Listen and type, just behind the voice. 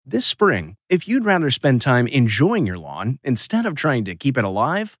This spring, if you'd rather spend time enjoying your lawn instead of trying to keep it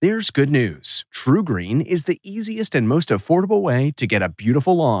alive, there's good news. TruGreen is the easiest and most affordable way to get a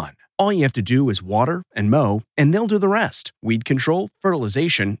beautiful lawn. All you have to do is water and mow, and they'll do the rest. Weed control,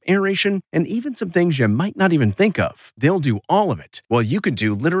 fertilization, aeration, and even some things you might not even think of. They'll do all of it, while you can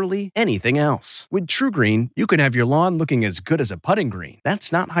do literally anything else. With TruGreen, you can have your lawn looking as good as a putting green.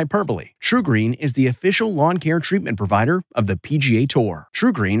 That's not hyperbole. TruGreen is the official lawn care treatment provider of the PGA Tour.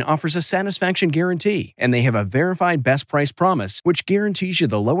 TruGreen offers a satisfaction guarantee, and they have a verified best price promise, which guarantees you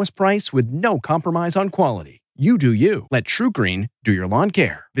the lowest price with no compromise on quality. You do you. Let TruGreen do your lawn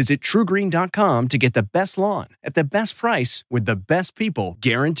care. Visit TruGreen.com to get the best lawn at the best price with the best people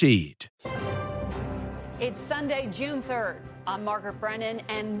guaranteed. It's Sunday, June 3rd. I'm Margaret Brennan,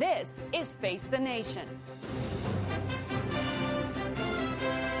 and this is Face the Nation.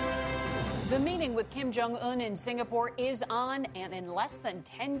 The meeting with Kim Jong-un in Singapore is on, and in less than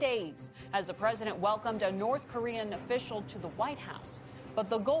 10 days, as the president welcomed a North Korean official to the White House. But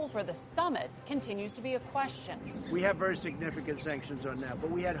the goal for the summit continues to be a question. We have very significant sanctions on that,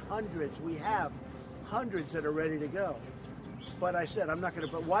 but we have hundreds that are ready to go. But I said, I'm not going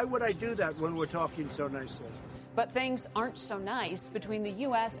to, but why would I do that when we're talking so nicely? But things aren't so nice between the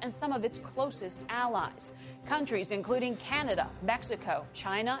U.S. and some of its closest allies. Countries including Canada, Mexico,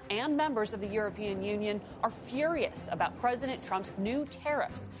 China, and members of the European Union are furious about President Trump's new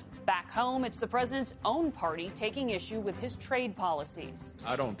tariffs. Back home, it's the president's own party taking issue with his trade policies.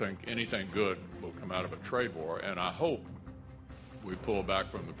 I don't think anything good will come out of a trade war, and I hope we pull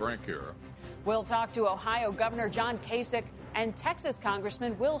back from the brink here. We'll talk to Ohio Governor John Kasich and Texas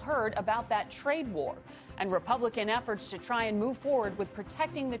Congressman Will Hurd about that trade war and Republican efforts to try and move forward with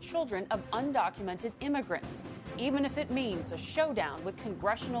protecting the children of undocumented immigrants, even if it means a showdown with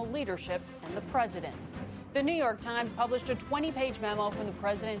congressional leadership and the president. The New York Times published a 20-page memo from the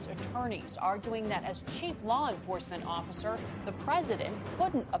president's attorneys arguing that as chief law enforcement officer, the president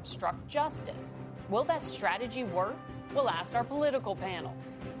couldn't obstruct justice. Will that strategy work? We'll ask our political panel.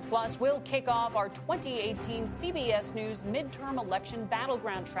 Plus, we'll kick off our 2018 CBS News midterm election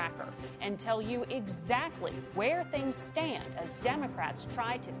battleground tracker and tell you exactly where things stand as Democrats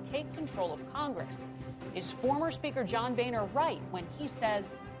try to take control of Congress. Is former Speaker John Boehner right when he says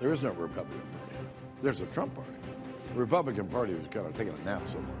there is no Republican Party? There's a Trump party. The Republican Party was kind of taking a nap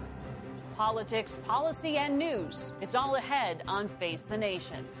somewhere. Politics, policy, and news. It's all ahead on Face the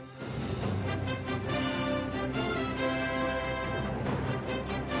Nation.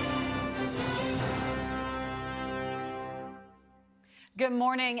 Good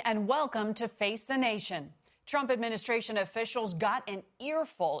morning and welcome to Face the Nation. Trump administration officials got an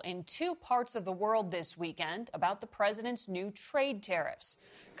earful in two parts of the world this weekend about the president's new trade tariffs.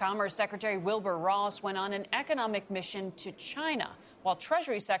 Commerce Secretary Wilbur Ross went on an economic mission to China, while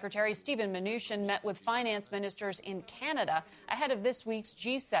Treasury Secretary Steven Mnuchin met with finance ministers in Canada ahead of this week's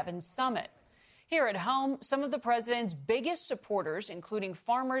G7 summit. Here at home, some of the president's biggest supporters, including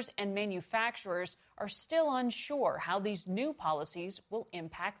farmers and manufacturers, are still unsure how these new policies will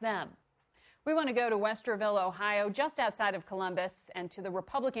impact them. We want to go to Westerville, Ohio, just outside of Columbus, and to the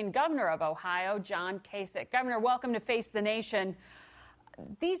Republican governor of Ohio, John Kasich. Governor, welcome to Face the Nation.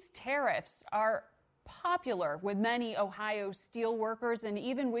 These tariffs are popular with many Ohio steelworkers and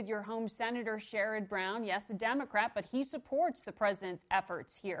even with your home Senator Sherrod Brown. Yes, a Democrat, but he supports the president's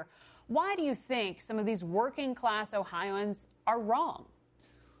efforts here. Why do you think some of these working class Ohioans are wrong?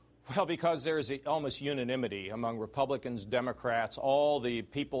 Well, because there's almost unanimity among Republicans, Democrats, all the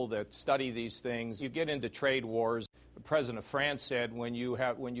people that study these things. You get into trade wars. The president of France said when you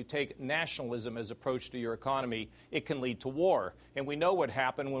take nationalism as approach to your economy, it can lead to war. And we know what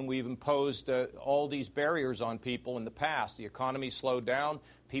happened when we've imposed all these barriers on people in the past. The economy slowed down,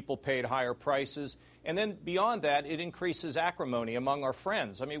 people paid higher prices, and then beyond that, it increases acrimony among our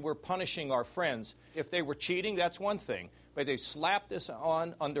friends. I mean, we're punishing our friends. If they were cheating, that's one thing. But they slapped us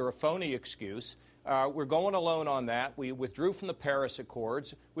on under a phony excuse. We're going alone on that. We withdrew from the Paris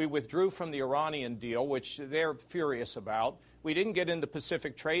Accords. We withdrew from the Iranian deal, which they're furious about. We didn't get in the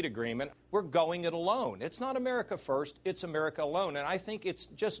Pacific Trade Agreement. We're going it alone. It's not America first. It's America alone. And I think it's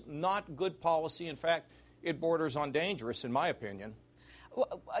just not good policy. In fact, it borders on dangerous, in my opinion.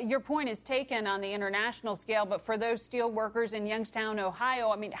 Your point is taken on the international scale, but for those steel workers in Youngstown,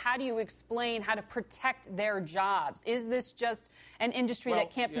 Ohio, I mean, how do you explain how to protect their jobs? Is this just an industry that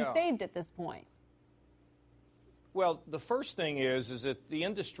can't be saved at this point? Well, the first thing is that the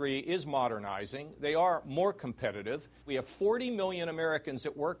industry is modernizing. They are more competitive. We have 40 million Americans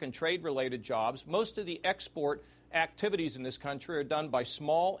that work in trade-related jobs. Most of the export activities in this country are done by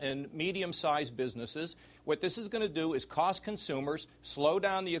small and medium-sized businesses. What this is going to do is cost consumers, slow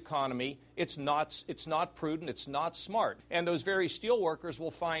down the economy. It's not prudent. It's not smart. And those very steel workers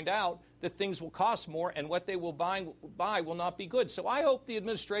will find out that things will cost more and what they will buy will not be good. So I hope the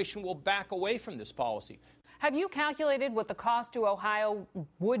administration will back away from this policy. Have you calculated what the cost to Ohio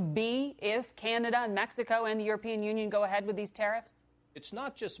would be if Canada and Mexico and the European Union go ahead with these tariffs? It's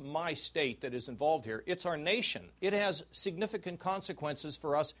not just my state that is involved here. It's our nation. It has significant consequences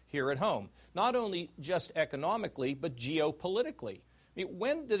for us here at home, not only just economically, but geopolitically. I mean,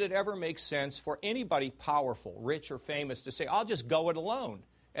 when did it ever make sense for anybody powerful, rich or famous, to say, I'll just go it alone?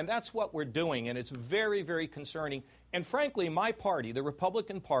 And that's what we're doing, and it's very, very concerning. And frankly, my party, the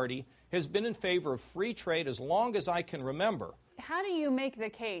Republican Party, has been in favor of free trade as long as I can remember. How do you make the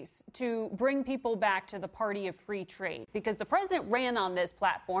case to bring people back to the party of free trade? Because the president ran on this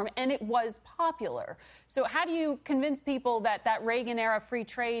platform, and it was popular. So how do you convince people that that Reagan-era free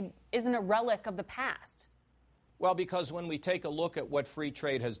trade isn't a relic of the past? Well, because when we take a look at what free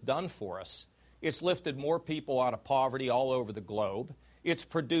trade has done for us, it's lifted more people out of poverty all over the globe. It's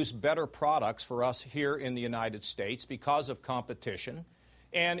produced better products for us here in the United States because of competition,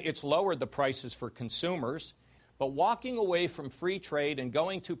 and it's lowered the prices for consumers. But walking away from free trade and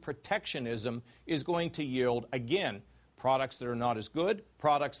going to protectionism is going to yield, again, products that are not as good,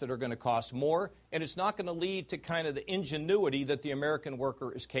 products that are going to cost more, and it's not going to lead to kind of the ingenuity that the American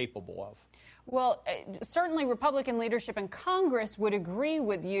worker is capable of. Well, certainly Republican leadership in Congress would agree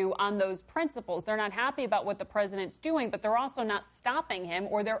with you on those principles. They're not happy about what the president's doing, but they're also not stopping him,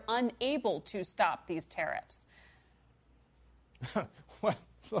 or they're unable to stop these tariffs. Well,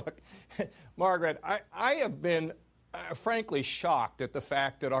 look, Margaret, I have been frankly shocked at the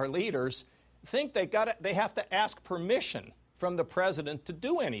fact that our leaders think they have to ask permission from the president to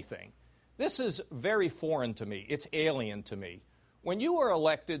do anything. This is very foreign to me. It's alien to me. When you are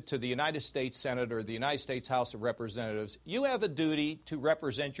elected to the United States Senate or the United States House of Representatives, you have a duty to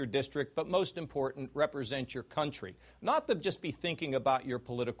represent your district, but most important, represent your country, not to just be thinking about your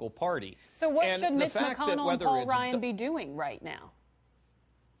political party. So what should Mitch McConnell and Paul Ryan be doing right now?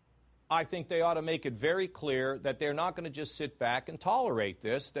 I think they ought to make it very clear that they're not going to just sit back and tolerate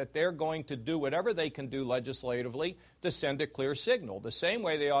this, that they're going to do whatever they can do legislatively to send a clear signal. The same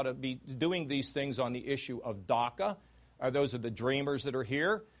way they ought to be doing these things on the issue of DACA. Those are the dreamers that are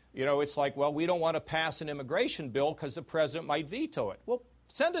here. You know, it's like, well, we don't want to pass an immigration bill because the president might veto it. Well,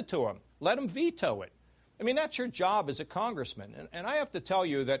 send it to him. Let him veto it. I mean, that's your job as a congressman. And I have to tell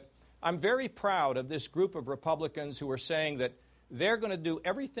you that I'm very proud of this group of Republicans who are saying that they're going to do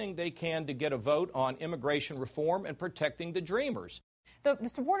everything they can to get a vote on immigration reform and protecting the dreamers. The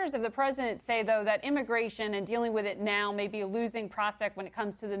supporters of the president say, though, that immigration and dealing with it now may be a losing prospect when it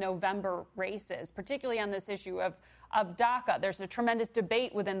comes to the November races, particularly on this issue of DACA. There's a tremendous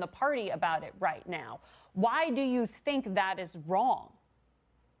debate within the party about it right now. Why do you think that is wrong?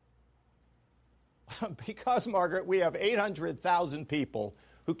 Because, Margaret, we have 800,000 people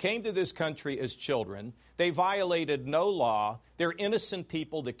who came to this country as children. They violated no law. They're innocent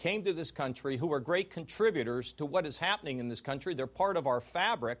people that came to this country who are great contributors to what is happening in this country. They're part of our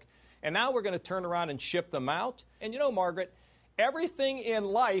fabric. And now we're going to turn around and ship them out. And you know, Margaret, everything in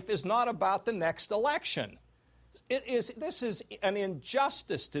life is not about the next election. This is an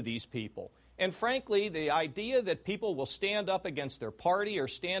injustice to these people. And frankly, the idea that people will stand up against their party or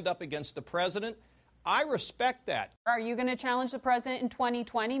stand up against the president, I respect that. Are you going to challenge the president in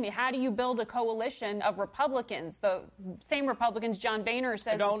 2020? I mean, how do you build a coalition of Republicans, the same Republicans John Boehner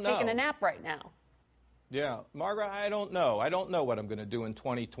says is taking a nap right now? Yeah, Margaret, I don't know. I don't know what I'm going to do in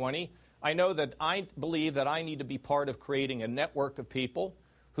 2020. I know that I believe that I need to be part of creating a network of people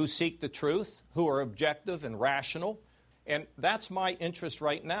who seek the truth, who are objective and rational. And that's my interest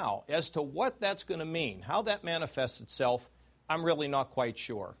right now. As to what that's going to mean, how that manifests itself, I'm really not quite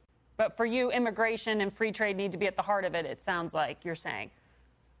sure. But for you, immigration and free trade need to be at the heart of it, it sounds like you're saying.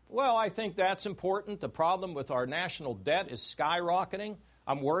 Well, I think that's important. The problem with our national debt is skyrocketing.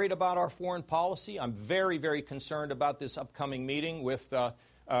 I'm worried about our foreign policy. I'm very, very concerned about this upcoming meeting with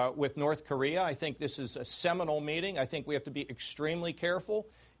North Korea. I think this is a seminal meeting. I think we have to be extremely careful.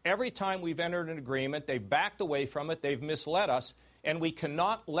 Every time we've entered an agreement, they've backed away from it. They've misled us. And we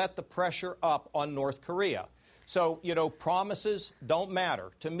cannot let the pressure up on North Korea. So, you know, promises don't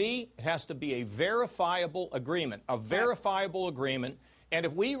matter. To me, it has to be a verifiable agreement, And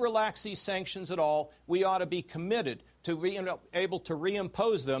if we relax these sanctions at all, we ought to be committed to able to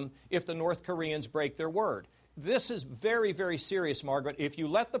reimpose them if the North Koreans break their word. This is very, very serious, Margaret. If you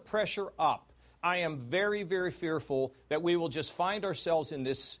let the pressure up, I am very, very fearful that we will just find ourselves in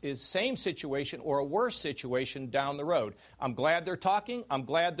this same situation or a worse situation down the road. I'm glad they're talking. I'm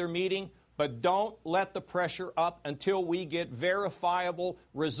glad they're meeting. But don't let the pressure up until we get verifiable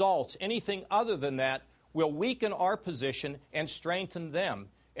results. Anything other than that will weaken our position and strengthen them.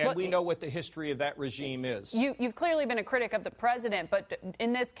 And we know what the history of that regime is. You've clearly been a critic of the president, but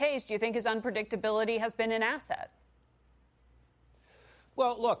in this case, do you think his unpredictability has been an asset?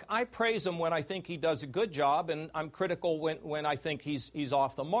 Well, look, I praise him when I think he does a good job, and I'm critical when I think he's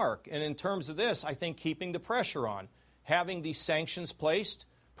off the mark. And in terms of this, I think keeping the pressure on, having these sanctions placed,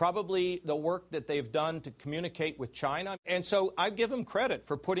 probably the work that they've done to communicate with China. And so I give him credit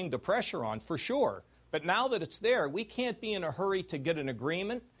for putting the pressure on, for sure. But now that it's there, we can't be in a hurry to get an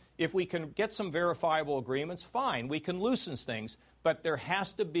agreement. If we can get some verifiable agreements, fine, we can loosen things. But there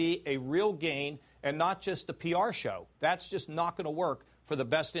has to be a real gain and not just a PR show. That's just not going to work for the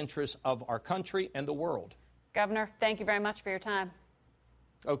best interests of our country and the world. Governor, thank you very much for your time.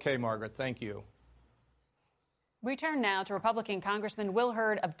 Okay, Margaret, thank you. We turn now to Republican Congressman Will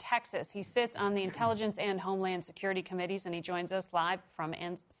Hurd of Texas. He sits on the Intelligence and Homeland Security Committees, and he joins us live from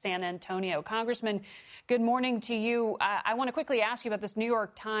San Antonio. Congressman, good morning to you. I want to quickly ask you about this New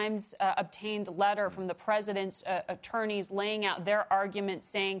York Times obtained letter from the president's attorneys laying out their argument,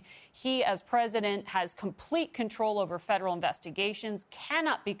 saying he, as president, has complete control over federal investigations,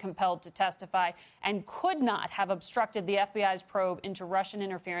 cannot be compelled to testify, and could not have obstructed the FBI's probe into Russian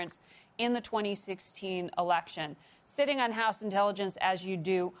interference in the 2016 election. Sitting on House Intelligence as you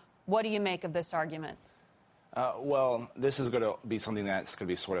do, what do you make of this argument? Well, this is going to be something that's going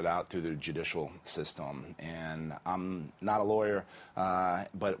to be sorted out through the judicial system. And I'm not a lawyer,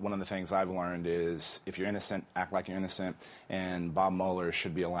 but one of the things I've learned is if you're innocent, act like you're innocent. And Bob Mueller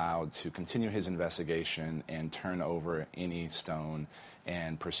should be allowed to continue his investigation and turn over any stone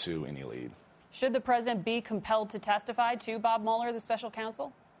and pursue any lead. Should the president be compelled to testify to Bob Mueller, the special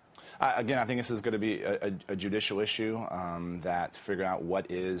counsel? Again, I think this is going to be a judicial issue that figure out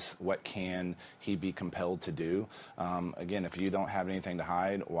what can he be compelled to do. Again, if you don't have anything to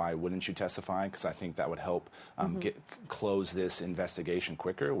hide, why wouldn't you testify? Because I think that would help close this investigation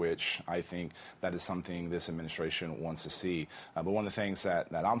quicker, which I think that is something this administration wants to see. But one of the things that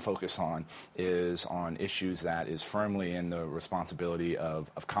I'm focused on is on issues that is firmly in the responsibility of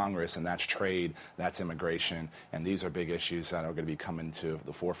Congress, and that's trade, that's immigration, and these are big issues that are going to be coming to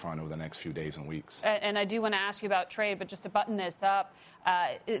the forefront over the next few days and weeks. And I do want to ask you about trade, but just to button this up,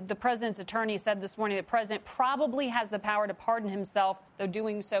 the president's attorney said this morning the president probably has the power to pardon himself, though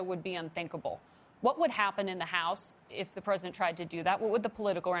doing so would be unthinkable. What would happen in the House if the president tried to do that? What would the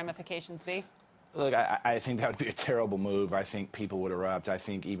political ramifications be? Look, I think that would be a terrible move. I think people would erupt. I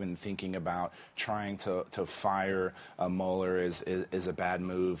think even thinking about trying to fire Mueller is a bad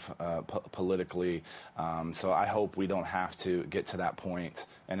move politically. So I hope we don't have to get to that point.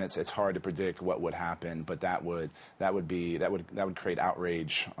 And it's hard to predict what would happen, but that would create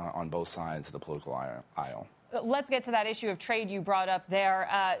outrage on both sides of the political aisle. Let's get to that issue of trade you brought up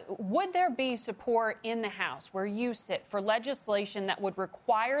there. Would there be support in the House, where you sit, for legislation that would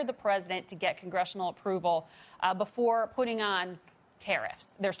require the president to get congressional approval before putting on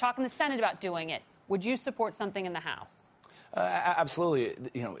tariffs? There's talk in the Senate about doing it. Would you support something in the House? Absolutely.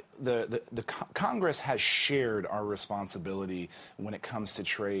 You know, the Congress has shared our responsibility when it comes to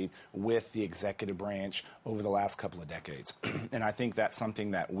trade with the executive branch over the last couple of decades. And I think that's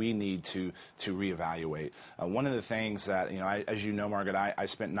something that we need to reevaluate. One of the things that, as you know, Margaret, I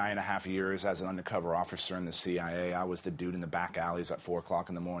spent 9.5 years as an undercover officer in the CIA. I was the dude in the back alleys at 4 o'clock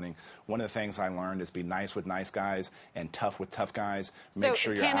in the morning. One of the things I learned is be nice with nice guys and tough with tough guys. Make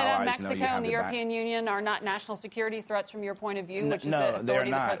sure your allies know you have the back. So Canada, Mexico, and the European Union are not national security threats from your point of view, which is the authority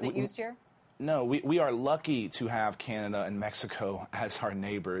the president used here? No, we are lucky to have Canada and Mexico as our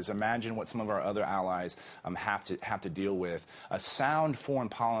neighbors. Imagine what some of our other allies have to deal with. A sound foreign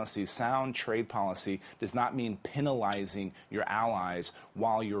policy, sound trade policy does not mean penalizing your allies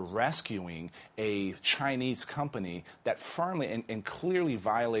while you're rescuing a Chinese company that firmly and clearly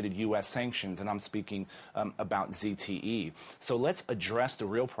violated U.S. sanctions, and I'm speaking about ZTE. So let's address the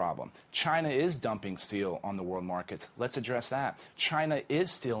real problem. China is dumping steel on the world markets. Let's address that. China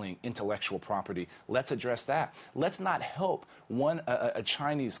is stealing intellectual property. Let's address that. Let's not help a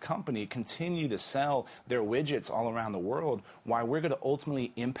Chinese company continue to sell their widgets all around the world while we're going to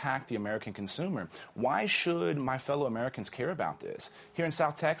ultimately impact the American consumer. Why should my fellow Americans care about this? Here in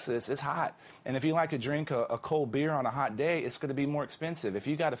South Texas, it's hot. And if you like to drink a cold beer on a hot day, it's going to be more expensive. If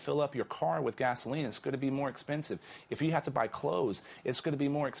you got to fill up your car with gasoline, it's going to be more expensive. If you have to buy clothes, it's going to be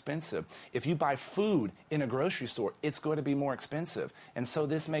more expensive. If you buy food in a grocery store, it's going to be more expensive. And so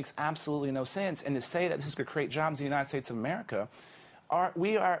this makes absolutely absolutely no sense. And to say that this is going to create jobs in the United States of America,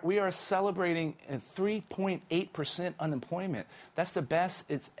 we are celebrating 3.8% unemployment. That's the best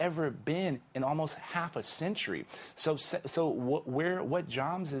it's ever been in almost half a century. So what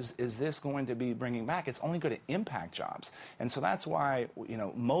jobs is this going to be bringing back? It's only going to impact jobs. And so that's why,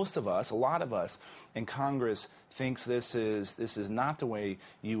 most of us, a lot of us in Congress thinks this is not the way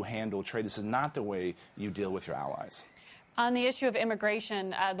you handle trade. This is not the way you deal with your allies. On the issue of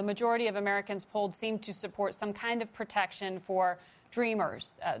immigration, the majority of Americans polled seem to support some kind of protection for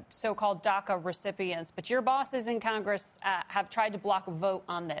Dreamers, so-called DACA recipients. But your bosses in Congress have tried to block a vote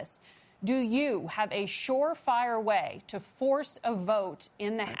on this. Do you have a surefire way to force a vote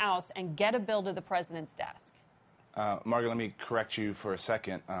in the House and get a bill to the president's desk? Margaret, let me correct you for a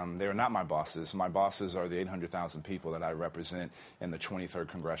second. They are not my bosses. My bosses are the 800,000 people that I represent in the 23rd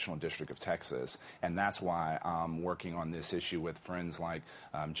Congressional District of Texas. And that's why I'm working on this issue with friends like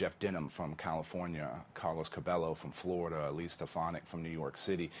Jeff Denham from California, Carlos Cabello from Florida, Elise Stefanik from New York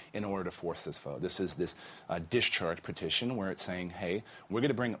City, in order to force this vote. This is this discharge petition where it's saying, hey, we're going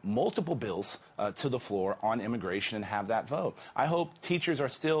to bring multiple bills to the floor on immigration and have that vote. I hope teachers are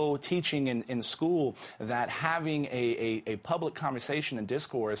still teaching in school that having a public conversation and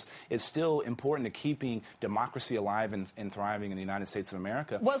discourse is still important to keeping democracy alive and thriving in the United States of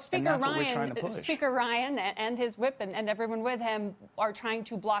America. Well, Speaker Ryan and his whip and everyone with him are trying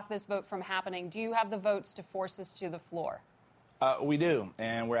to block this vote from happening. Do you have the votes to force this to the floor? We do,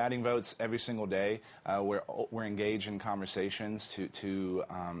 and we're adding votes every single day. We're engaged in conversations to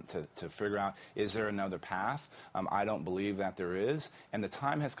figure out, is there another path? I don't believe that there is, and the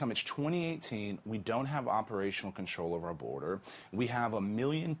time has come. It's 2018. We don't have operational control of our border. We have 1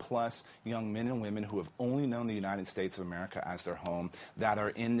 million plus young men and women who have only known the United States of America as their home that are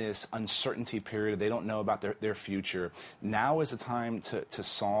in this uncertainty period. They don't know about their future. Now is the time to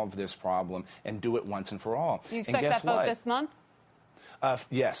solve this problem and do it once and for all. You expect that vote this month?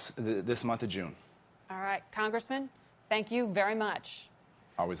 Yes, this month of June. All right. Congressman, thank you very much.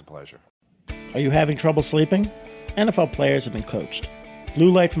 Always a pleasure. Are you having trouble sleeping? NFL players have been coached.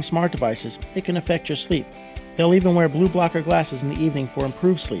 Blue light from smart devices, it can affect your sleep. They'll even wear blue blocker glasses in the evening for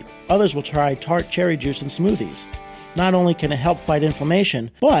improved sleep. Others will try tart cherry juice and smoothies. Not only can it help fight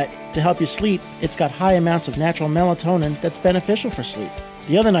inflammation, but to help you sleep, it's got high amounts of natural melatonin that's beneficial for sleep.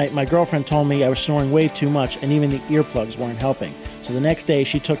 The other night, my girlfriend told me I was snoring way too much and even the earplugs weren't helping. So the next day,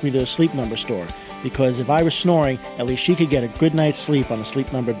 she took me to a Sleep Number store because if I was snoring, at least she could get a good night's sleep on a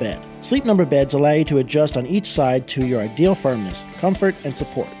Sleep Number bed. Sleep Number beds allow you to adjust on each side to your ideal firmness, comfort, and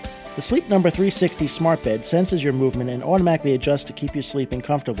support. The Sleep Number 360 smart bed senses your movement and automatically adjusts to keep you sleeping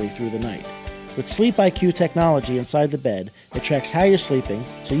comfortably through the night. With Sleep IQ technology inside the bed, it tracks how you're sleeping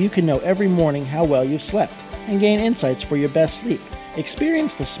so you can know every morning how well you've slept and gain insights for your best sleep.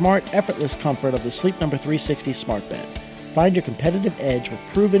 Experience the smart, effortless comfort of the Sleep Number 360 smart bed. Find your competitive edge with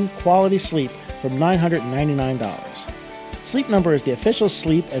proven quality sleep from $999. Sleep Number is the official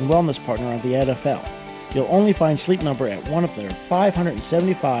sleep and wellness partner of the NFL. You'll only find Sleep Number at one of their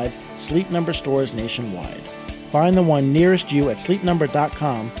 575 Sleep Number stores nationwide. Find the one nearest you at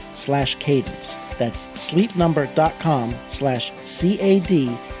sleepnumber.com/cadence. That's sleepnumber.com/CADENCE.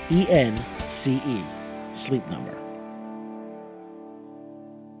 Sleep Number.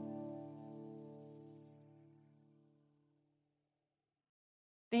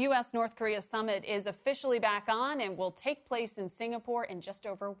 The U.S.-North Korea summit is officially back on and will take place in Singapore in just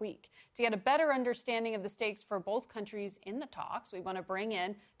over a week. To get a better understanding of the stakes for both countries in the talks, we want to bring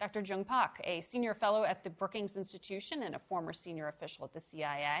in Dr. Jung Pak, a senior fellow at the Brookings Institution and a former senior official at the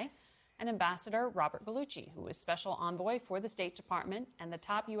CIA, and Ambassador Robert Gallucci, who was special envoy for the State Department and the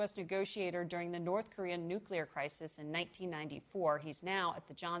top U.S. negotiator during the North Korean nuclear crisis in 1994. He's now at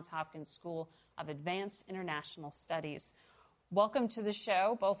the Johns Hopkins School of Advanced International Studies. Welcome to the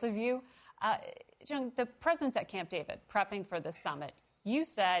show, both of you. Jung, the president's at Camp David prepping for the summit. You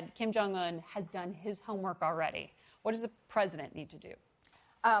said Kim Jong-un has done his homework already. What does the president need to do?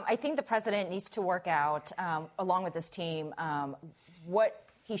 I think the president needs to work out, along with his team, what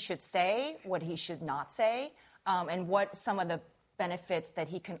he should say, what he should not say, and what some of the benefits that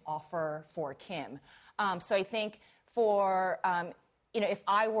he can offer for Kim. So I think for... if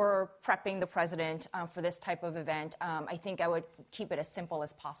I were prepping the president for this type of event, I think I would keep it as simple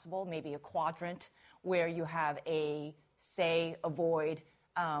as possible, maybe a quadrant where you have a say, avoid,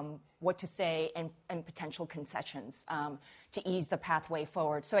 what to say, and potential concessions to ease the pathway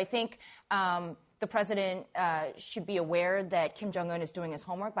forward. So I think the president should be aware that Kim Jong-un is doing his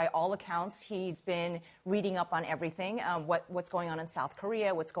homework. By all accounts, he's been reading up on everything, what's going on in South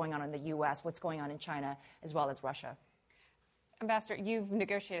Korea, what's going on in the U.S., what's going on in China, as well as Russia. Ambassador, you've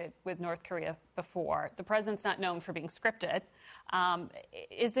negotiated with North Korea before. The president's not known for being scripted.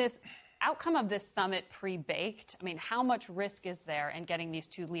 Is this outcome of this summit pre-baked? I mean, how much risk is there in getting these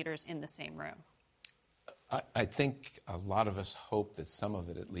two leaders in the same room? I think a lot of us hope that some of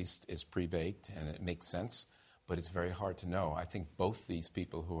it at least is pre-baked and it makes sense, but it's very hard to know. I think both these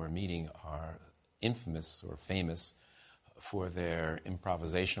people who are meeting are infamous or famous for their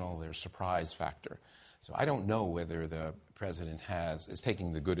improvisational, their surprise factor. So I don't know whether the president is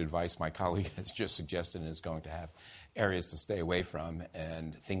taking the good advice my colleague has just suggested and is going to have areas to stay away from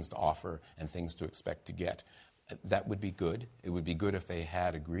and things to offer and things to expect to get. That would be good. It would be good if they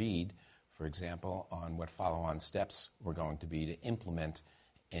had agreed, for example, on what follow-on steps were going to be to implement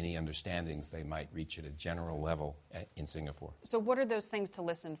any understandings they might reach at a general level in Singapore. So what are those things to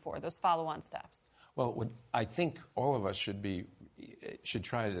listen for, those follow-on steps? Well, I think all of us should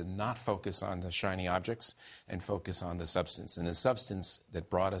try to not focus on the shiny objects and focus on the substance. And the substance that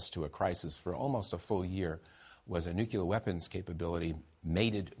brought us to a crisis for almost a full year was a nuclear weapons capability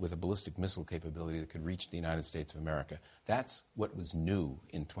mated with a ballistic missile capability that could reach the United States of America. That's what was new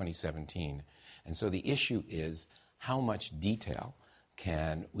in 2017. And so the issue is how much detail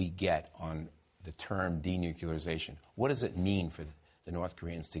can we get on the term denuclearization? What does it mean for the North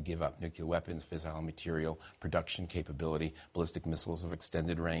Koreans to give up nuclear weapons, fissile material, production capability, ballistic missiles of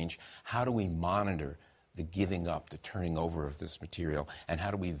extended range? How do we monitor the giving up, the turning over of this material, and how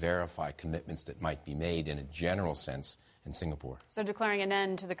do we verify commitments that might be made in a general sense in Singapore? So declaring an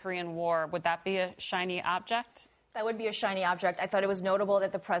end to the Korean War, would that be a shiny object? That would be a shiny object. I thought it was notable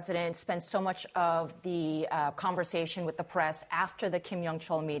that the president spent so much of the conversation with the press after the Kim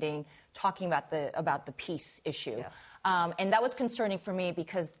Young-chol meeting talking about the peace issue. Yes. And that was concerning for me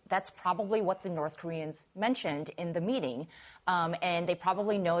because that's probably what the North Koreans mentioned in the meeting. And they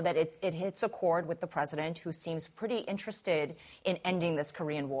probably know that it hits a chord with the president, who seems pretty interested in ending this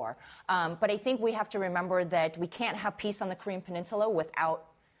Korean War. But I think we have to remember that we can't have peace on the Korean Peninsula without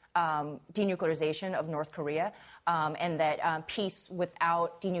denuclearization of North Korea, and that peace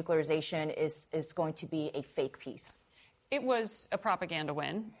without denuclearization is going to be a fake peace. It was a propaganda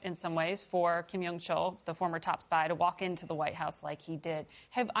win, in some ways, for Kim Young-chol, the former top spy, to walk into the White House like he did.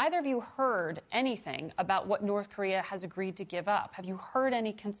 Have either of you heard anything about what North Korea has agreed to give up? Have you heard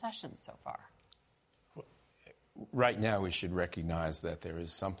any concessions so far? Right now, we should recognize that there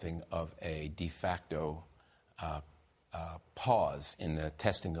is something of a de facto pause in the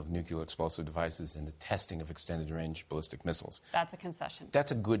testing of nuclear explosive devices and the testing of extended-range ballistic missiles. That's a concession.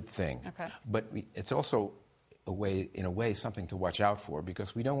 That's a good thing. Okay. But it's also in a way, something to watch out for,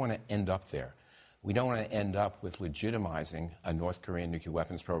 because we don't want to end up there. We don't want to end up with legitimizing a North Korean nuclear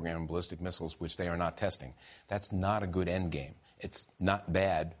weapons program and ballistic missiles, which they are not testing. That's not a good end game. It's not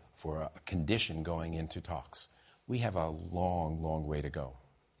bad for a condition going into talks. We have a long, long way to go.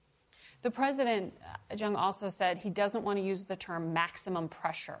 The president, Jung, also said he doesn't want to use the term maximum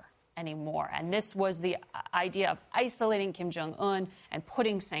pressure anymore. And this was the idea of isolating Kim Jong-un and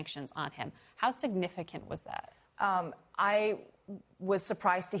putting sanctions on him. How significant was that? I was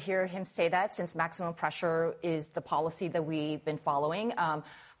surprised to hear him say that, since maximum pressure is the policy that we've been following.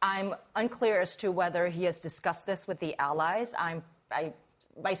 I'm unclear as to whether he has discussed this with the allies.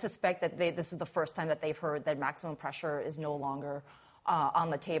 I suspect that this is the first time that they've heard that maximum pressure is no longer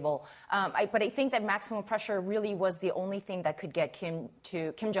on the table. But I think that maximum pressure really was the only thing that could get Kim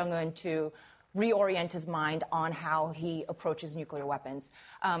Jong-un to reorient his mind on how he approaches nuclear weapons.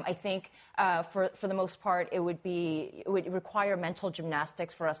 I think for the most part, it would require mental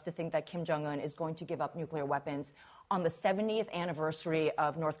gymnastics for us to think that Kim Jong-un is going to give up nuclear weapons on the 70th anniversary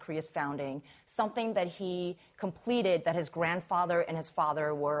of North Korea's founding, something that he completed that his grandfather and his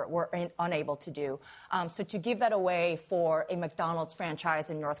father were unable to do. So to give that away for a McDonald's franchise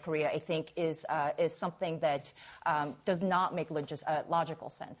in North Korea, I think is something that does not make logical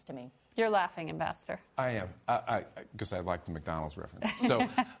sense to me. You're laughing, Ambassador. I am, because I like the McDonald's reference. So,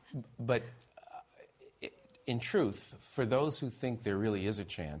 but in truth, for those who think there really is a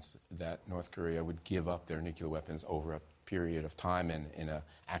chance that North Korea would give up their nuclear weapons over a period of time and in a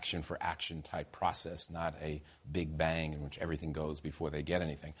action-for-action type process, not a big bang in which everything goes before they get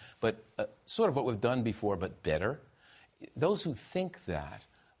anything, but sort of what we've done before, but better, those who think that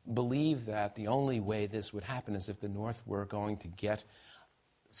believe that the only way this would happen is if the North were going to get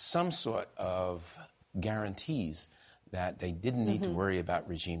some sort of guarantees that they didn't need to worry about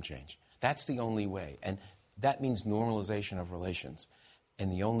regime change. That's the only way. And that means normalization of relations. And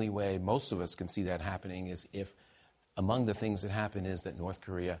the only way most of us can see that happening is if among the things that happen is that North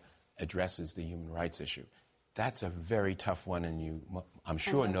Korea addresses the human rights issue. That's a very tough one, and I'm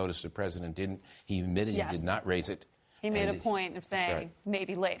sure noticed the president didn't. He admitted he did not raise it. He made a point of saying right.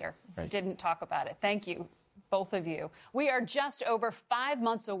 maybe later. Right. Didn't talk about it. Thank you, both of you. We are just over 5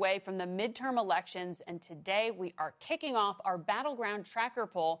 months away from the midterm elections, and today we are kicking off our Battleground Tracker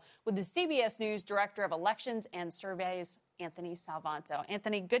poll with the CBS News Director of Elections and Surveys, Anthony Salvanto.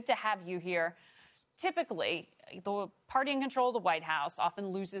 Anthony, good to have you here. Typically, the party in control of the White House often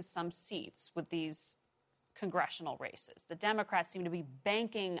loses some seats with these congressional races. The Democrats seem to be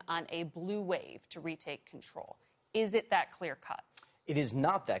banking on a blue wave to retake control. Is it that clear-cut? It is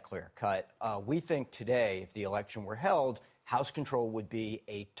not that clear-cut. We think today, if the election were held, House control would be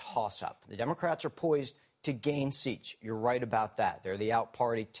a toss-up. The Democrats are poised to gain seats. You're right about that. They're the out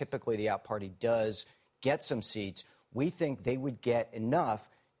party. Typically, the out party does get some seats. We think they would get enough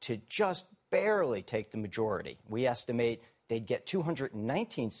to just barely take the majority. We estimate they'd get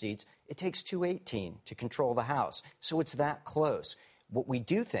 219 seats. It takes 218 to control the House. So it's that close. What we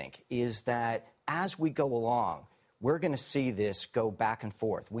do think is that as we go along, we're going to see this go back and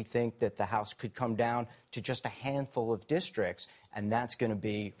forth. We think that the House could come down to just a handful of districts, and that's going to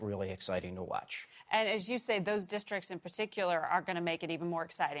be really exciting to watch. And as you say, those districts in particular are going to make it even more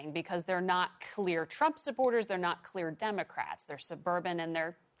exciting because they're not clear Trump supporters, they're not clear Democrats. They're suburban, and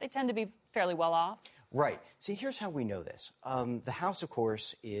they tend to be fairly well off. Right. See, here's how we know this. The House, of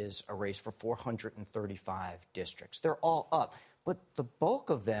course, is a race for 435 districts. They're all up. But the bulk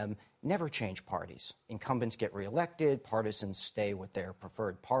of them never change parties. Incumbents get reelected, partisans stay with their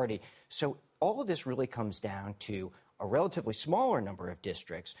preferred party. So all of this really comes down to a relatively smaller number of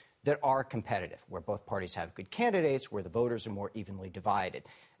districts that are competitive, where both parties have good candidates, where the voters are more evenly divided.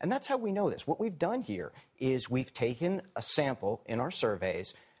 And that's how we know this. What we've done here is we've taken a sample in our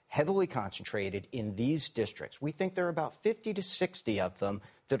surveys heavily concentrated in these districts. We think there are about 50 to 60 of them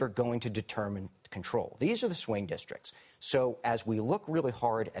that are going to determine control. These are the swing districts. So as we look really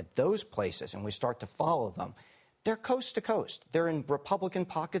hard at those places and we start to follow them, they're coast to coast. They're in Republican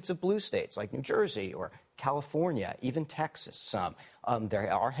pockets of blue states like New Jersey or California, even Texas, some. They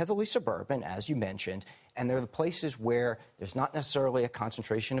are heavily suburban, as you mentioned, and they're the places where there's not necessarily a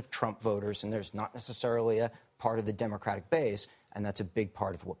concentration of Trump voters and there's not necessarily a part of the Democratic base, and that's a big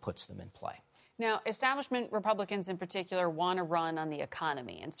part of what puts them in play. Now, establishment Republicans in particular want to run on the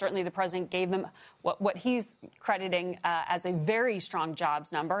economy, and certainly the president gave them what he's crediting as a very strong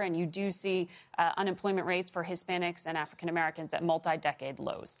jobs number, and you do see unemployment rates for Hispanics and African Americans at multi-decade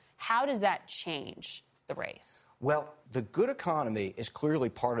lows. How does that change the race? Well, the good economy is clearly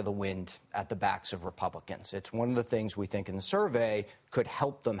part of the wind at the backs of Republicans. It's one of the things we think in the survey could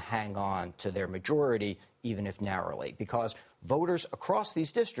help them hang on to their majority, even if narrowly, because voters across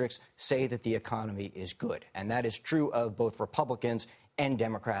these districts say that the economy is good. And that is true of both Republicans and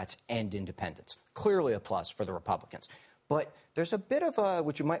Democrats and independents. Clearly a plus for the Republicans. But there's a bit of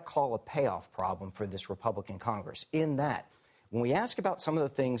what you might call a payoff problem for this Republican Congress in that when we ask about some of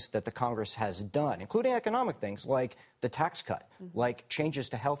the things that the Congress has done, including economic things like the tax cut, like changes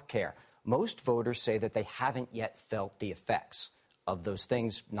to health care, most voters say that they haven't yet felt the effects of those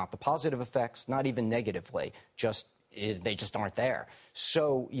things, not the positive effects, not even negatively, they just aren't there.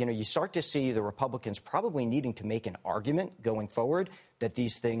 So, you start to see the Republicans probably needing to make an argument going forward that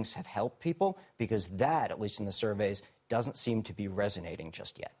these things have helped people, because that, at least in the surveys, doesn't seem to be resonating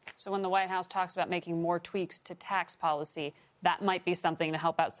just yet. So when the White House talks about making more tweaks to tax policy, that might be something to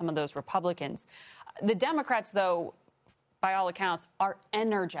help out some of those Republicans. The Democrats, though, by all accounts, are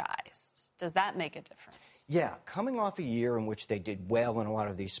energized. Does that make a difference? Yeah, coming off a year in which they did well in a lot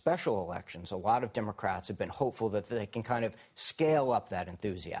of these special elections, a lot of Democrats have been hopeful that they can kind of scale up that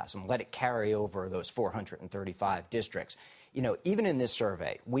enthusiasm, let it carry over those 435 districts. Even in this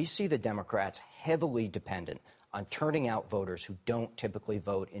survey, we see the Democrats heavily dependent on turning out voters who don't typically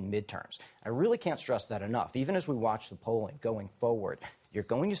vote in midterms. I really can't stress that enough. Even as we watch the polling going forward, you're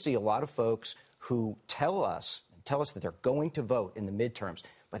going to see a lot of folks who tell us that they're going to vote in the midterms,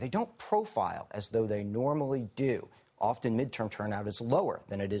 but they don't profile as though they normally do. Often midterm turnout is lower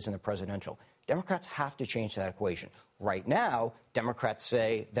than it is in the presidential. Democrats have to change that equation. Right now, Democrats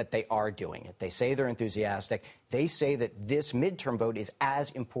say that they are doing it. They say they're enthusiastic. They say that this midterm vote is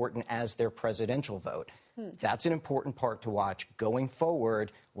as important as their presidential vote. That's an important part to watch going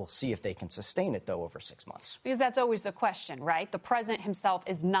forward. We'll see if they can sustain it, though, over 6 months. Because that's always the question, right? The president himself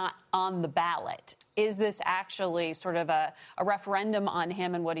is not on the ballot. Is this actually sort of a referendum on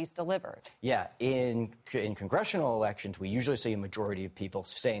him and what he's delivered? Yeah. In congressional elections, we usually see a majority of people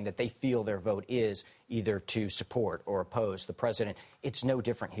saying that they feel their vote is either to support or oppose the president. It's no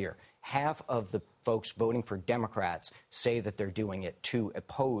different here. Half of the folks voting for Democrats say that they're doing it to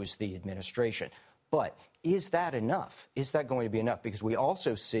oppose the administration. But is that enough? Is that going to be enough? Because we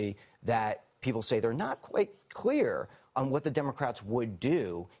also see that people say they're not quite clear on what the Democrats would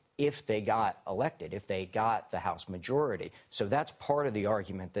do if they got elected, if they got the House majority. So that's part of the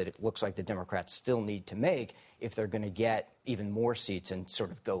argument that it looks like the Democrats still need to make if they're going to get even more seats and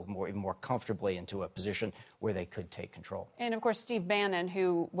sort of go even more comfortably into a position where they could take control. And, of course, Steve Bannon,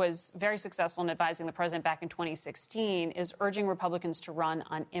 who was very successful in advising the president back in 2016, is urging Republicans to run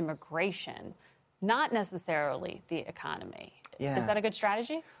on immigration, not necessarily the economy. Yeah. Is that a good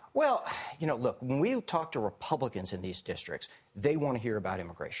strategy? Well, look, when we talk to Republicans in these districts, they want to hear about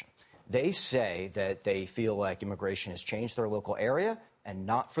immigration. They say that they feel like immigration has changed their local area and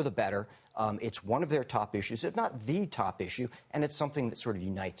not for the better. It's one of their top issues, if not the top issue, and it's something that sort of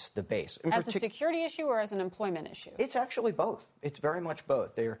unites the base. As a security issue or as an employment issue? It's actually both. It's very much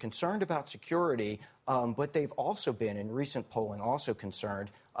both. They are concerned about security, but they've also been, in recent polling, also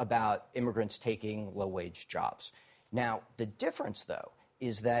concerned about immigrants taking low-wage jobs. Now, the difference, though,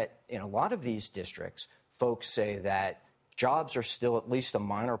 is that in a lot of these districts, folks say that jobs are still at least a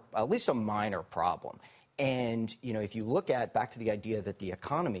minor problem. And, if you look back to the idea that the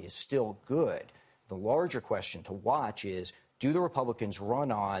economy is still good, the larger question to watch is, do the Republicans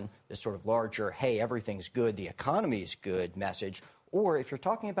run on this sort of larger, hey, everything's good, the economy's good message? Or if you're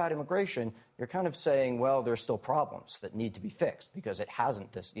talking about immigration, you're kind of saying, well, there's still problems that need to be fixed because the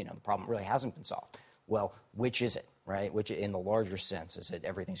problem really hasn't been solved. Well, which is it, right? Which, in the larger sense, is it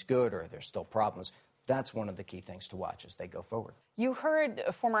everything's good or there's still problems? That's one of the key things to watch as they go forward. You heard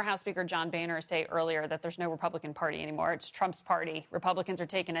former House Speaker John Boehner say earlier that there's no Republican Party anymore. It's Trump's party. Republicans are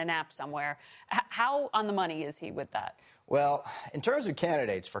taking a nap somewhere. How on the money is he with that? Well, in terms of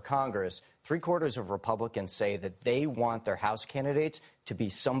candidates for Congress, 3/4 of Republicans say that they want their House candidates to be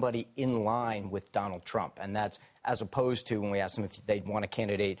somebody in line with Donald Trump. And that's as opposed to when we ask them if they'd want a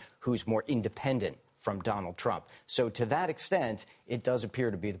candidate who's more independent from Donald Trump. So to that extent, it does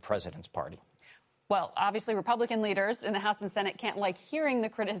appear to be the president's party. Well, obviously, Republican leaders in the House and Senate can't like hearing the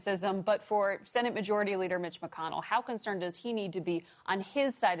criticism, but for Senate Majority Leader Mitch McConnell, how concerned does he need to be on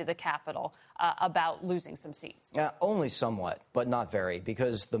his side of the Capitol about losing some seats? Only somewhat, but not very,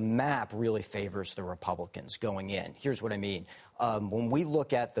 because the map really favors the Republicans going in. Here's what I mean. When we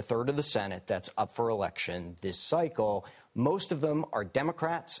look at the third of the Senate that's up for election this cycle, most of them are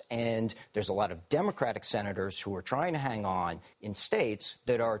Democrats, and there's a lot of Democratic senators who are trying to hang on in states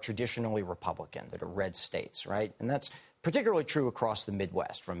that are traditionally Republican, that are red states, right? And that's particularly true across the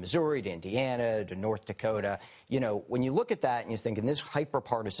Midwest, from Missouri to Indiana to North Dakota. When you look at that and you think in this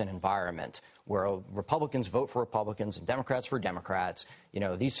hyper-partisan environment where Republicans vote for Republicans and Democrats for Democrats,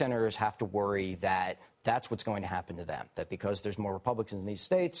 these senators have to worry that that's what's going to happen to them, that because there's more Republicans in these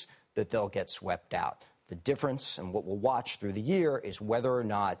states, that they'll get swept out. The difference, and what we'll watch through the year, is whether or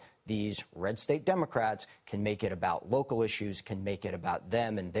not these red state Democrats can make it about local issues, can make it about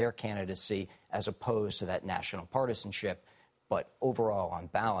them and their candidacy, as opposed to that national partisanship. But overall, on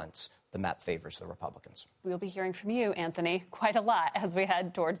balance, the map favors the Republicans. We'll be hearing from you, Anthony, quite a lot as we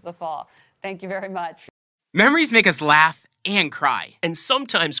head towards the fall. Thank you very much. Memories make us laugh and cry. And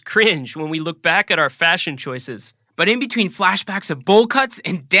sometimes cringe when we look back at our fashion choices. But in between flashbacks of bowl cuts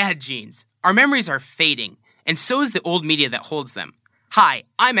and dad jeans, our memories are fading, and so is the old media that holds them. Hi,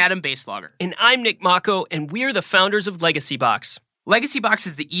 I'm Adam Baselogger. And I'm Nick Mako, and we're the founders of Legacy Box. Legacy Box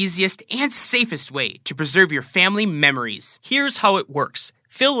is the easiest and safest way to preserve your family memories. Here's how it works.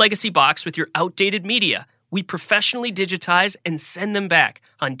 Fill Legacy Box with your outdated media. We professionally digitize and send them back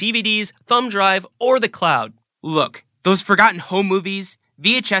on DVDs, thumb drive, or the cloud. Look, those forgotten home movies,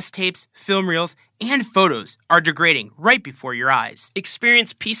 VHS tapes, film reels, and photos are degrading right before your eyes.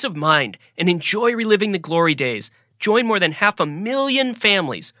 Experience peace of mind and enjoy reliving the glory days. Join more than 500,000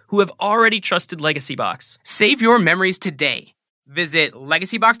 families who have already trusted Legacy Box. Save your memories today. Visit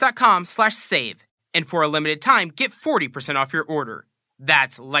legacybox.com/save. And for a limited time, get 40% off your order.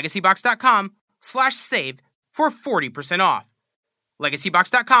 That's legacybox.com/save for 40% off.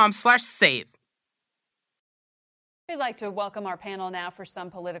 legacybox.com/save. We'd like to welcome our panel now for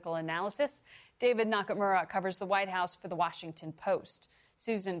some political analysis. David Nakamura covers the White House for The Washington Post.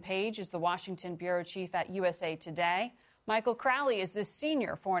 Susan Page is the Washington bureau chief at USA Today. Michael Crowley is the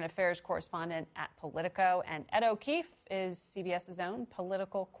senior foreign affairs correspondent at Politico. And Ed O'Keefe is CBS's own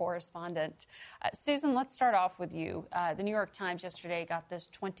political correspondent. Susan, let's start off with you. The New York Times yesterday got this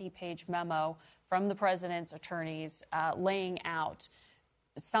 20-page memo from the president's attorneys laying out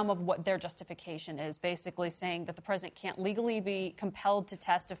some of what their justification is, basically saying that the president can't legally be compelled to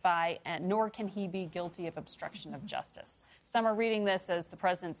testify, and nor can he be guilty of obstruction of justice. Some are reading this as the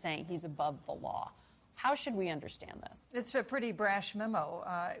president saying he's above the law. How should we understand this? It's a pretty brash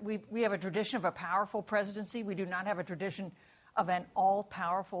memo. We have a tradition of a powerful presidency. We do not have a tradition of an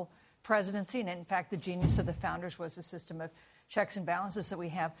all-powerful presidency. And in fact, the genius of the founders was the system of checks and balances that we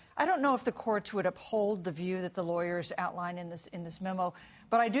have. I don't know if the courts would uphold the view that the lawyers outline in this memo,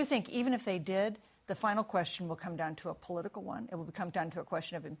 but I do think even if they did, the final question will come down to a political one. It will come down to a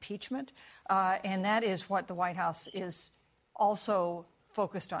question of impeachment, and that is what the White House is also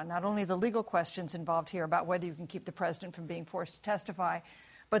focused on. Not only the legal questions involved here about whether you can keep the president from being forced to testify,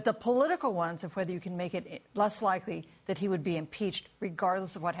 but the political ones of whether you can make it less likely that he would be impeached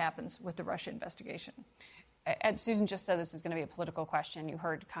regardless of what happens with the Russia investigation. Susan just said this is going to be a political question. You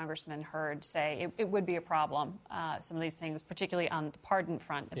heard Congressman Hurd say it would be a problem, some of these things, particularly on the pardon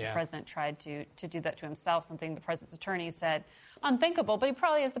front, if the president tried to do that to himself, something the president's attorney said unthinkable, but he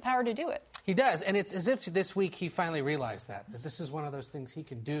probably has the power to do it. He does, and it's as if this week he finally realized that this is one of those things he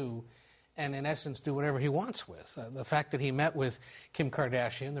can do and, in essence, do whatever he wants with. The fact that he met with Kim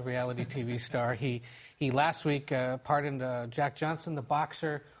Kardashian, the reality TV star, he last week pardoned Jack Johnson, the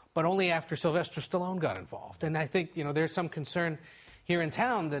boxer, but only after Sylvester Stallone got involved. And I think, there's some concern here in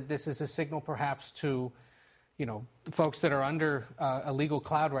town that this is a signal perhaps to, folks that are under a legal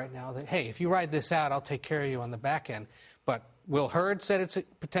cloud right now that, hey, if you ride this out, I'll take care of you on the back end. But Will Hurd said it's a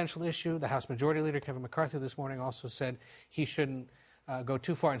potential issue. The House Majority Leader, Kevin McCarthy, this morning also said he shouldn't go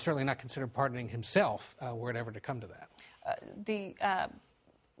too far and certainly not consider pardoning himself were it ever to come to that. The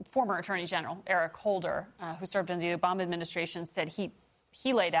former Attorney General, Eric Holder, who served in the Obama administration, said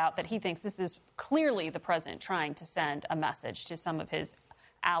he laid out that he thinks this is clearly the president trying to send a message to some of his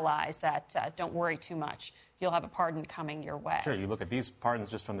allies that don't worry too much. You'll have a pardon coming your way. Sure. You look at these pardons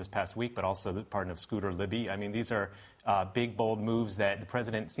just from this past week, but also the pardon of Scooter Libby. I mean, these are big, bold moves that the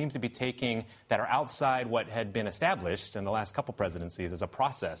president seems to be taking that are outside what had been established in the last couple presidencies as a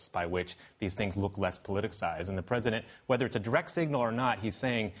process by which these things look less politicized. And the president, whether it's a direct signal or not, he's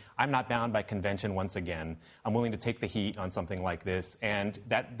saying, I'm not bound by convention once again. I'm willing to take the heat on something like this. And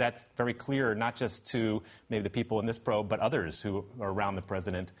that's very clear, not just to maybe the people in this probe, but others who are around the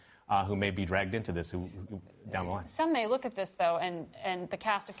president who may be dragged into this who down the line. Some may look at this, though, and the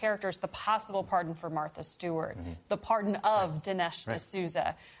cast of characters, the possible pardon for Martha Stewart, the pardon of Dinesh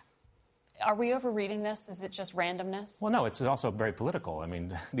D'Souza. Are we overreading this? Is it just randomness? Well, no, it's also very political. I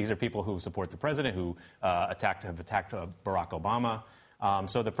mean, these are people who support the president, who have attacked Barack Obama.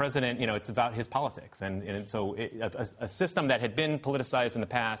 So the president, it's about his politics. And so a system that had been politicized in the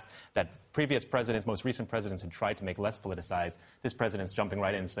past, that previous presidents, most recent presidents, had tried to make less politicized, this president's jumping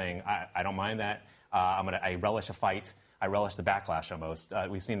right in and saying, I don't mind that. I relish a fight. I relish the backlash almost.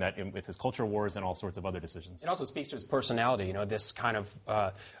 We've seen that with his culture wars and all sorts of other decisions. It also speaks to his personality, this kind of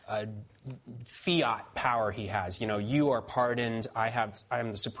fiat power he has. You are pardoned. I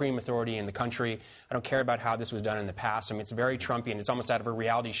am the supreme authority in the country. I don't care about how this was done in the past. I mean, it's very Trumpian. It's almost out of a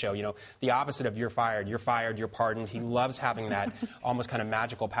reality show. The opposite of you're fired, you're pardoned. He loves having that almost kind of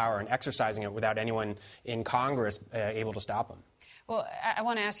magical power and exercising it without anyone in Congress able to stop him. Well, I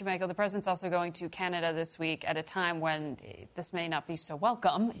want to ask you, Michael, the president's also going to Canada this week at a time when this may not be so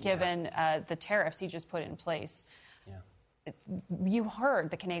welcome, given the tariffs he just put in place. Yeah. You heard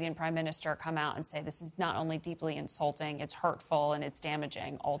the Canadian Prime Minister come out and say this is not only deeply insulting, it's hurtful and it's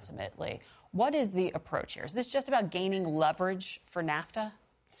damaging ultimately. What is the approach here? Is this just about gaining leverage for NAFTA?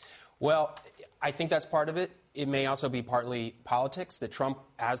 Well, I think that's part of it. It may also be partly politics, that Trump,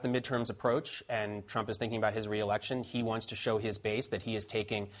 as the midterms approach, and Trump is thinking about his reelection, he wants to show his base that he is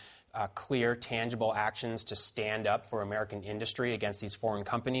taking clear, tangible actions to stand up for American industry against these foreign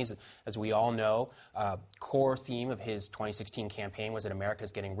companies. As we all know, core theme of his 2016 campaign was that America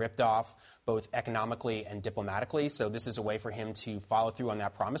is getting ripped off, both economically and diplomatically. So this is a way for him to follow through on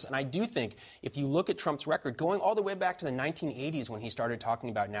that promise. And I do think if you look at Trump's record, going all the way back to the 1980s when he started talking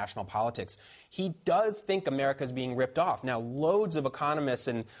about national politics, he does think America is being ripped off. Now, loads of economists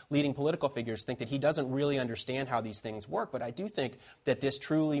and leading political figures think that he doesn't really understand how these things work. But I do think that this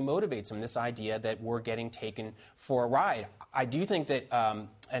truly motivates him, this idea that we're getting taken for a ride. I do think that,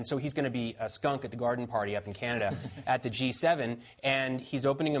 and so he's going to be a skunk at the garden party up in Canada at the G7, and he's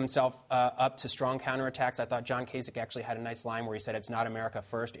opening himself up to strong counterattacks. I thought John Kasich actually had a nice line where he said, it's not America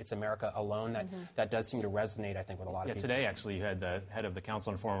first, it's America alone. That does seem to resonate, I think, with a lot of people. Today, actually, you had the head of the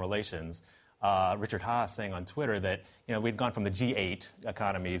Council on Foreign Relations, Richard Haas, saying on Twitter that we'd gone from the G8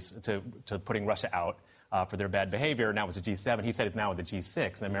 economies to putting Russia out for their bad behavior. Now it's a G7. He said it's now with the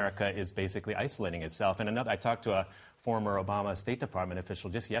G6, and America is basically isolating itself. And I talked to a former Obama State Department official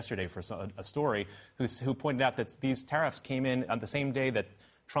just yesterday for a story who pointed out that these tariffs came in on the same day that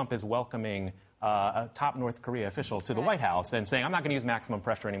Trump is welcoming a top North Korea official to the White House and saying, I'm not going to use maximum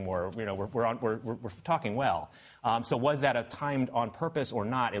pressure anymore. You know, we're talking well. So was that a timed on purpose or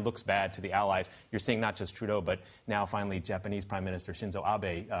not? It looks bad to the allies. You're seeing not just Trudeau, but now finally Japanese Prime Minister Shinzo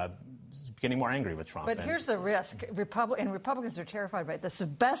Abe getting more angry with Trump. But here's the risk. Republicans are terrified by it. The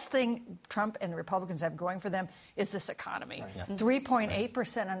best thing Trump and the Republicans have going for them is this economy. Right. Yeah.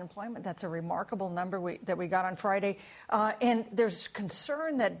 3.8% unemployment. That's a remarkable number that we got on Friday. And there's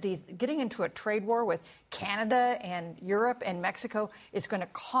concern that getting into a trade war with Canada and Europe and Mexico is going to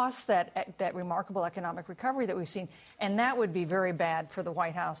cost that remarkable economic recovery that we've seen. And that would be very bad for the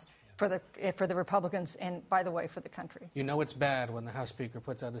White House, for the Republicans, and, by the way, for the country. You know it's bad when the House Speaker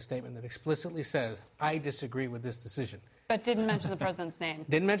puts out a statement that explicitly says, I disagree with this decision. But didn't mention the president's name.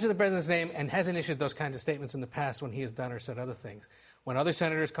 Didn't mention the president's name and hasn't issued those kinds of statements in the past when he has done or said other things. When other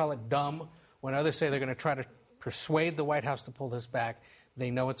senators call it dumb, when others say they're going to try to persuade the White House to pull this back, they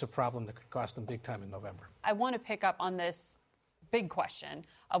know it's a problem that could cost them big time in November. I want to pick up on this big question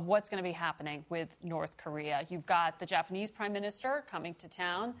of what's going to be happening with North Korea. You've got the Japanese Prime Minister coming to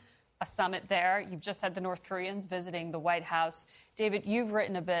town, a summit there. You've just had the North Koreans visiting the White House. David, you've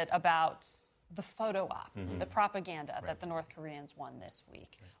written a bit about the photo op, the propaganda that the North Koreans won this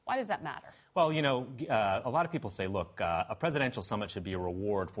week. Why does that matter? Well, you know, a lot of people say, look, a presidential summit should be a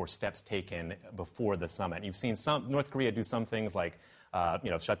reward for steps taken before the summit. You've seen North Korea do some things like,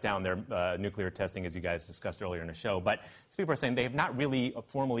 shut down their nuclear testing, as you guys discussed earlier in the show. But as people are saying, they have not really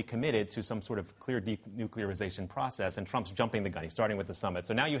formally committed to some sort of clear denuclearization process, and Trump's jumping the gun. He's starting with the summit.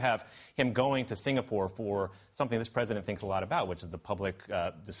 So now you have him going to Singapore for something this president thinks a lot about, which is the public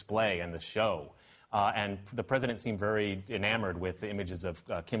display and the show. And the president seemed very enamored with the images of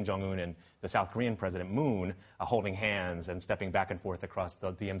Kim Jong-un and the South Korean President Moon holding hands and stepping back and forth across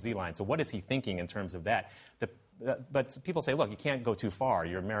the DMZ line. So what is he thinking in terms of that? But people say, look, you can't go too far.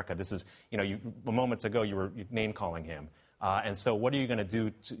 You're America. This is, moments ago you were name-calling him. And so what are you going to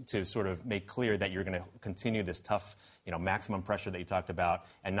do to sort of make clear that you're going to continue this tough, maximum pressure that you talked about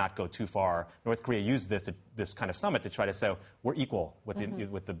and not go too far? North Korea used this kind of summit to try to say we're equal with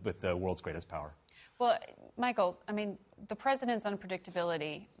the world's greatest power. Well, Michael, I mean, the president's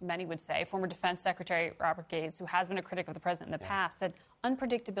unpredictability, many would say, former Defense Secretary Robert Gates, who has been a critic of the president in the past, said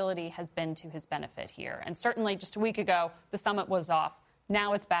unpredictability has been to his benefit here. And certainly just a week ago, the summit was off.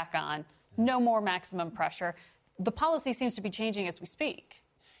 Now it's back on. No more maximum pressure. The policy seems to be changing as we speak.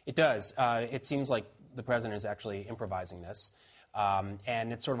 It does. It seems like the president is actually improvising this.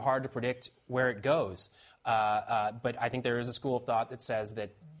 And it's sort of hard to predict where it goes. But I think there is a school of thought that says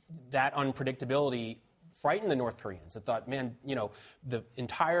that unpredictability frightened the North Koreans. It thought, man, the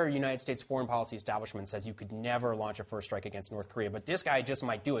entire United States foreign policy establishment says you could never launch a first strike against North Korea, but this guy just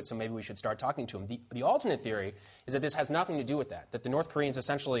might do it, so maybe we should start talking to him. The alternate theory is that this has nothing to do with that the North Koreans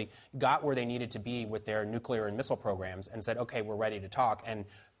essentially got where they needed to be with their nuclear and missile programs and said, okay, we're ready to talk, and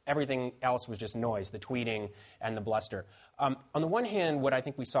everything else was just noise, the tweeting and the bluster. On the one hand, what I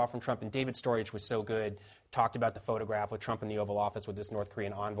think we saw from Trump, and David Storage was so good, talked about the photograph with Trump in the Oval Office with this North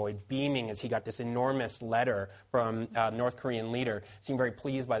Korean envoy beaming as he got this enormous letter from the North Korean leader, seemed very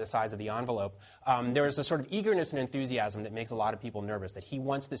pleased by the size of the envelope. There is a sort of eagerness and enthusiasm that makes a lot of people nervous, that he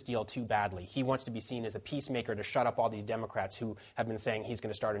wants this deal too badly. He wants to be seen as a peacemaker to shut up all these Democrats who have been saying he's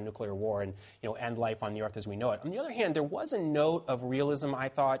going to start a nuclear war and end life on the earth as we know it. On the other hand, there was a note of realism, I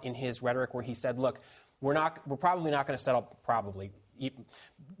thought, in his rhetoric where he said, look, we're probably not going to settle,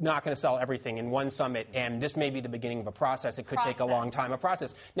 not going to sell everything in one summit, and this may be the beginning of a process. It could take a long time, a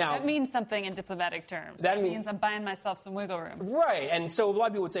process. Now, that means something in diplomatic terms. That means I'm buying myself some wiggle room. Right, and so a lot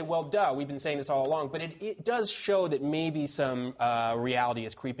of people would say, well, duh, we've been saying this all along, but it does show that maybe some reality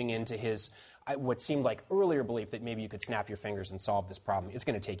is creeping into his what seemed like earlier belief that maybe you could snap your fingers and solve this problem. It's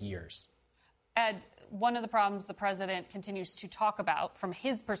going to take years. Ed, one of the problems the president continues to talk about, from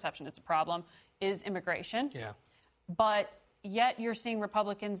his perception it's a problem, is immigration. Yeah. But yet you're seeing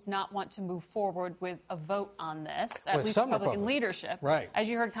Republicans not want to move forward with a vote on this, at least Republican leadership. Right. As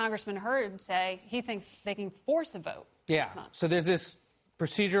you heard Congressman Hurd say, he thinks they can force a vote this month. So there's this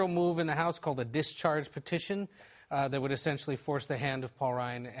procedural move in the House called a discharge petition that would essentially force the hand of Paul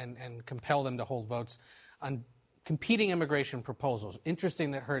Ryan and compel them to hold votes on competing immigration proposals.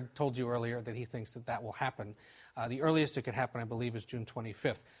 Interesting that Hurd told you earlier that he thinks that will happen. The earliest it could happen, I believe, is June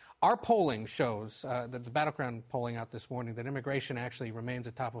 25th. Our polling shows, that the Battleground polling out this morning, that immigration actually remains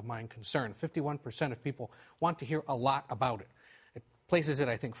a top-of-mind concern. 51% of people want to hear a lot about it. It places it,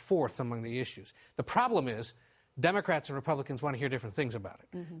 I think, fourth among the issues. The problem is Democrats and Republicans want to hear different things about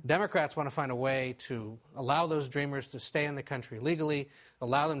it. Mm-hmm. Democrats want to find a way to allow those dreamers to stay in the country legally,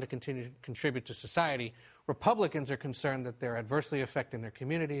 allow them to continue to contribute to society. Republicans are concerned that they're adversely affecting their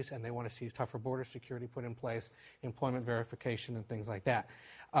communities, and they want to see tougher border security put in place, employment verification, and things like that.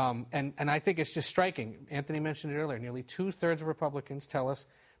 And I think it's just striking. Anthony mentioned it earlier. Nearly 2/3 of Republicans tell us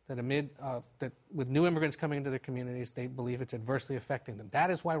that that with new immigrants coming into their communities, they believe it's adversely affecting them.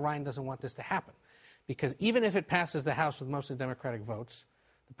 That is why Ryan doesn't want this to happen. Because even if it passes the House with mostly Democratic votes,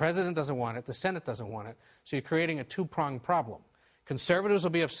 the president doesn't want it, the Senate doesn't want it, so you're creating a two-pronged problem. Conservatives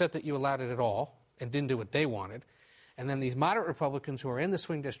will be upset that you allowed it at all and didn't do what they wanted. And then these moderate Republicans who are in the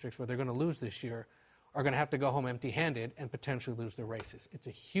swing districts where they're going to lose this year are going to have to go home empty-handed and potentially lose their races. It's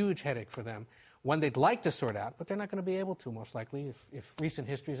a huge headache for them, one they'd like to sort out, but they're not going to be able to, most likely, if recent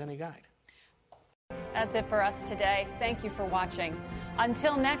history is any guide. That's it for us today. Thank you for watching.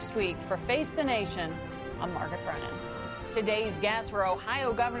 Until next week, for Face the Nation, I'm Margaret Brennan. Today's guests were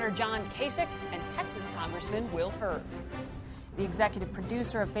Ohio Governor John Kasich and Texas Congressman Will Hurd. The executive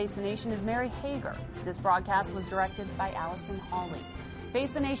producer of Face the Nation is Mary Hager. This broadcast was directed by Allison Hawley.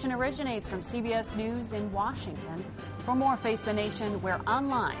 Face the Nation originates from CBS News in Washington. For more Face the Nation, we're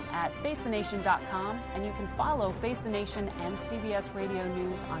online at facethenation.com, and you can follow Face the Nation and CBS Radio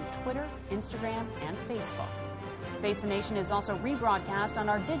News on Twitter, Instagram, and Facebook. Face the Nation is also rebroadcast on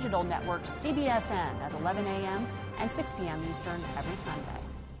our digital network CBSN at 11 a.m. and 6 p.m. Eastern every Sunday.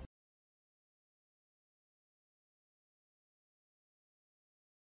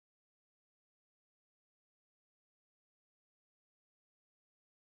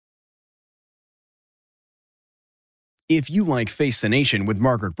 If you like Face the Nation with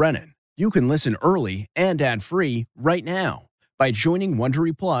Margaret Brennan, you can listen early and ad-free right now by joining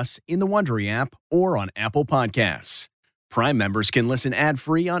Wondery Plus in the Wondery app or on Apple Podcasts. Prime members can listen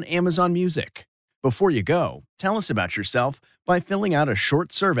ad-free on Amazon Music. Before you go, tell us about yourself by filling out a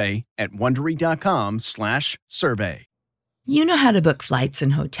short survey at Wondery.com/survey. You know how to book flights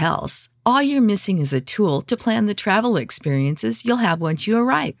and hotels. All you're missing is a tool to plan the travel experiences you'll have once you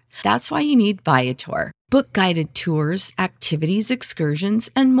arrive. That's why you need Viator. Book guided tours, activities, excursions,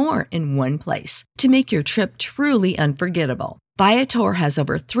 and more in one place to make your trip truly unforgettable. Viator has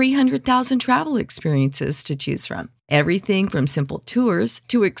over 300,000 travel experiences to choose from. Everything from simple tours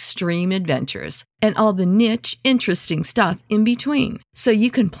to extreme adventures and all the niche, interesting stuff in between. So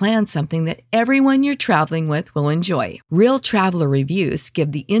you can plan something that everyone you're traveling with will enjoy. Real traveler reviews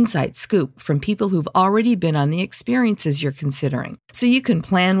give the inside scoop from people who've already been on the experiences you're considering. So you can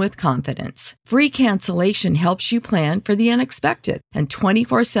plan with confidence. Free cancellation helps you plan for the unexpected. And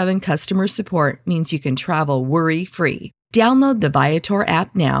 24/7 customer support means you can travel worry-free. Download the Viator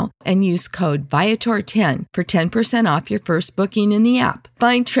app now and use code Viator10 for 10% off your first booking in the app.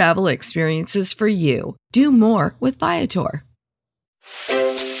 Find travel experiences for you. Do more with Viator.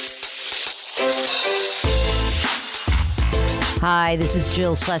 Hi, this is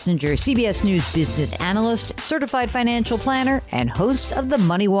Jill Schlesinger, CBS News business analyst, certified financial planner, and host of the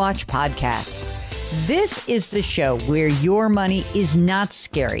Money Watch podcast. This is the show where your money is not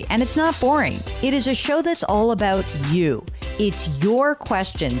scary and it's not boring. It is a show that's all about you. It's your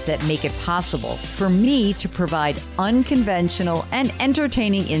questions that make it possible for me to provide unconventional and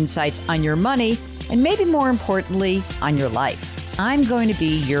entertaining insights on your money and maybe more importantly, on your life. I'm going to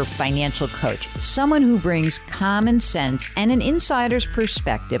be your financial coach, someone who brings common sense and an insider's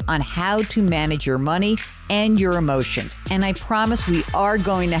perspective on how to manage your money and your emotions. And I promise we are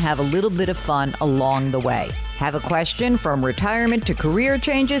going to have a little bit of fun along the way. Have a question from retirement to career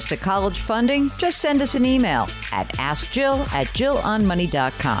changes to college funding? Just send us an email at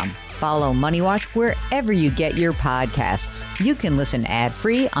askjill@jillonmoney.com. Follow Money Watch wherever you get your podcasts. You can listen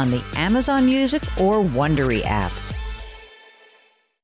ad-free on the Amazon Music or Wondery app.